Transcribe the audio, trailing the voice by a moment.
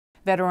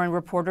Veteran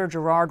reporter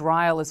Gérard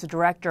Rail is the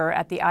director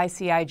at the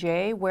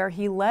ICIJ, where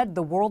he led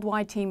the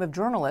worldwide team of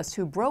journalists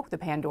who broke the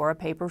Pandora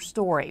Papers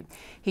story.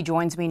 He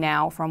joins me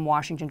now from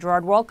Washington.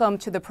 Gérard, welcome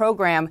to the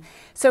program.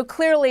 So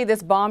clearly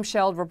this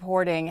bombshell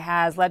reporting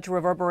has led to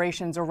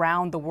reverberations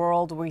around the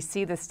world. We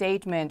see the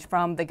statement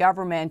from the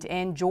government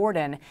in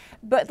Jordan.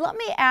 But let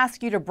me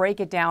ask you to break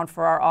it down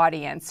for our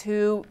audience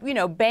who,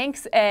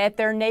 banks at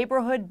their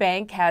neighborhood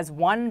bank has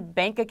one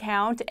bank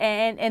account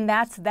and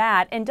that's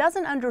that, and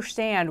doesn't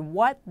understand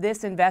what this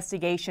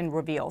investigation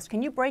reveals.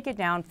 Can you break it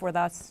down for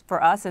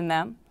us and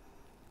them?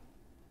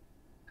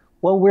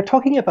 Well, we're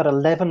talking about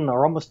 11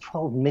 or almost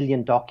 12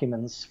 million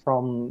documents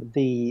from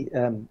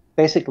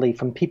basically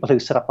from people who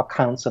set up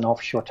accounts in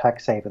offshore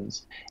tax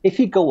havens. If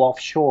you go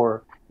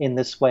offshore in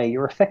this way,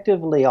 you're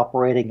effectively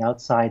operating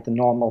outside the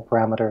normal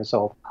parameters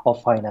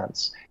of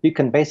finance. You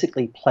can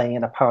basically play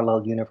in a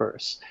parallel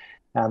universe.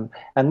 And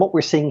what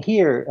we're seeing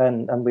here,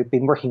 and we've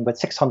been working with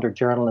 600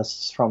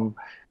 journalists from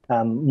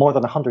more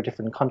than 100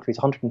 different countries,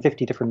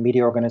 150 different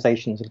media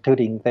organizations,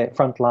 including the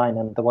Frontline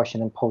and the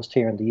Washington Post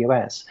here in the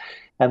US.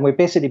 And we've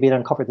basically been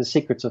uncovered the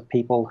secrets of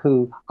people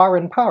who are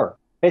in power.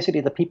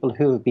 Basically, the people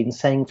who have been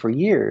saying for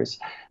years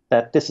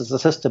that this is a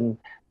system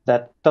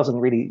that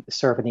doesn't really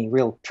serve any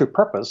real true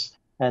purpose.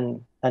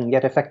 And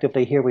yet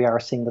effectively here we are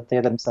seeing that they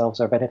themselves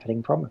are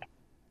benefiting from it.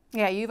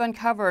 Yeah, you've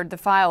uncovered the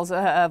files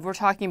of, we're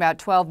talking about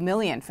 12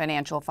 million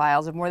financial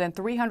files of more than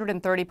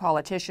 330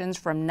 politicians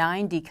from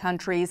 90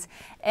 countries.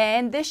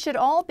 And this should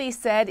all be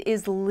said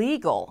is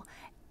legal.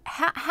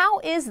 How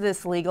is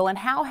this legal, and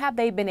how have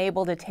they been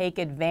able to take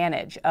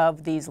advantage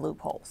of these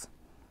loopholes?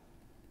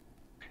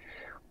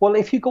 Well,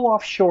 if you go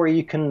offshore,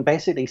 you can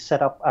basically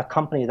set up a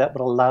company that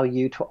will allow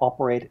you to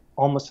operate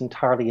almost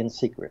entirely in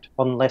secret,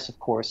 unless, of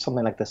course,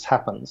 something like this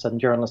happens and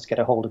journalists get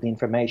a hold of the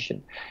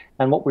information.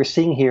 And what we're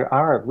seeing here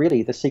are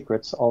really the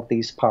secrets of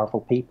these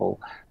powerful people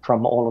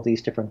from all of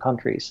these different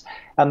countries.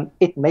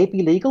 It may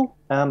be legal.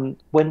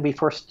 When we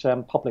first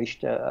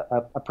published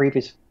a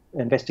previous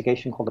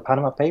investigation called the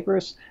Panama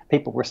Papers,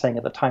 people were saying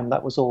at the time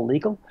that was all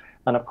legal.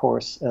 And of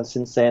course,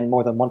 since then,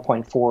 more than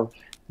 $1.4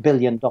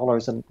 billion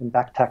in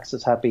back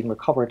taxes have been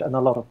recovered, and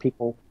a lot of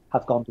people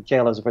have gone to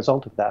jail as a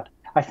result of that.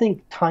 I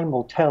think time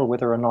will tell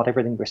whether or not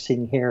everything we're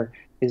seeing here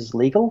is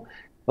legal,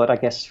 but I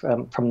guess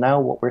from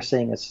now what we're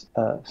seeing is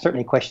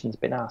certainly questions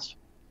being asked.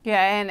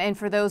 Yeah, and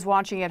for those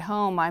watching at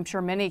home, I'm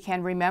sure many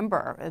can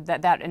remember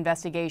that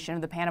investigation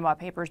of the Panama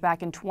Papers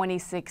back in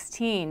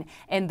 2016,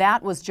 and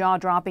that was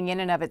jaw-dropping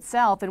in and of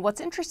itself. And what's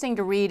interesting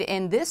to read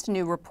in this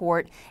new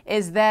report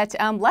is that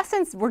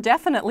lessons were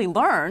definitely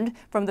learned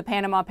from the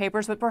Panama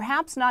Papers, but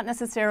perhaps not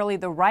necessarily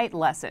the right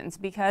lessons,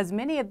 because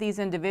many of these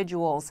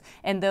individuals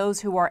and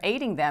those who are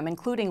aiding them,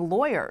 including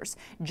lawyers,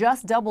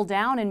 just double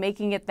down in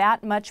making it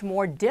that much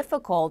more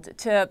difficult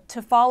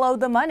to follow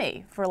the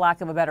money, for lack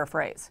of a better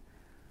phrase.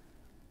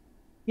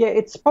 Yeah,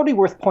 it's probably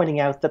worth pointing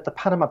out that the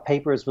Panama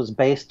Papers was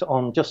based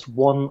on just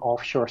one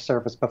offshore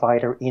service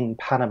provider in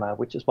Panama,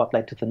 which is what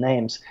led to the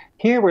names.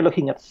 Here we're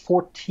looking at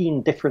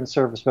 14 different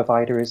service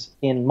providers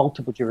in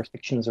multiple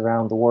jurisdictions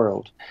around the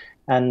world.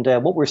 And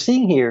what we're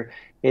seeing here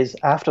is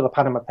after the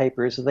Panama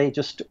Papers, they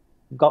just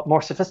got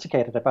more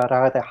sophisticated about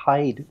how they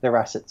hide their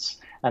assets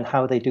and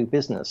how they do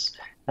business.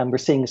 And we're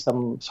seeing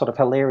some sort of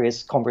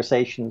hilarious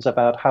conversations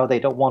about how they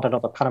don't want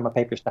another Panama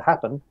Papers to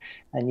happen.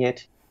 And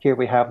yet here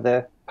we have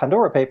the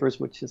Pandora Papers,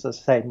 which is, as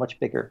I say, much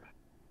bigger.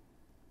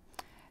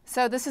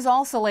 So this is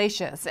all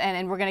salacious,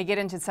 and we're going to get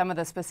into some of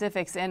the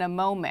specifics in a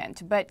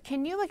moment. But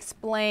can you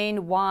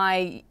explain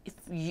why,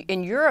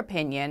 in your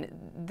opinion,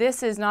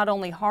 this is not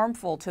only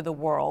harmful to the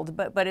world,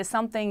 but is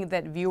something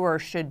that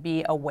viewers should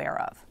be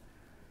aware of?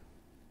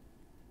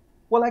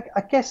 Well,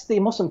 I guess the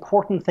most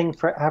important thing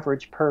for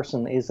average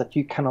person is that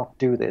you cannot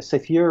do this.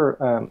 If you're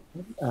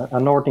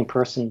an ordinary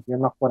person, you're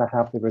not going to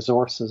have the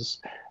resources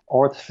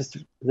or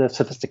the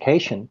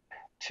sophistication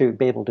to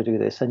be able to do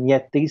this. And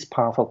yet these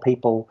powerful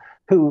people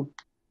who,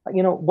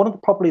 one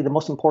of probably the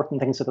most important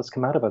things that has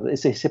come out of it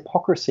is this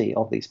hypocrisy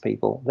of these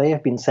people. They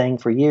have been saying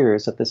for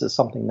years that this is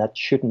something that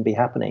shouldn't be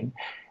happening.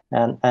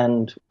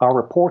 And our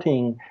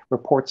reporting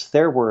reports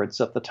their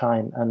words at the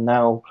time, and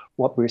now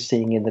what we're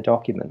seeing in the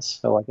documents.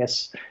 So I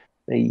guess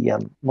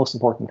the most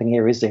important thing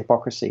here is the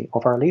hypocrisy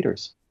of our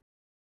leaders.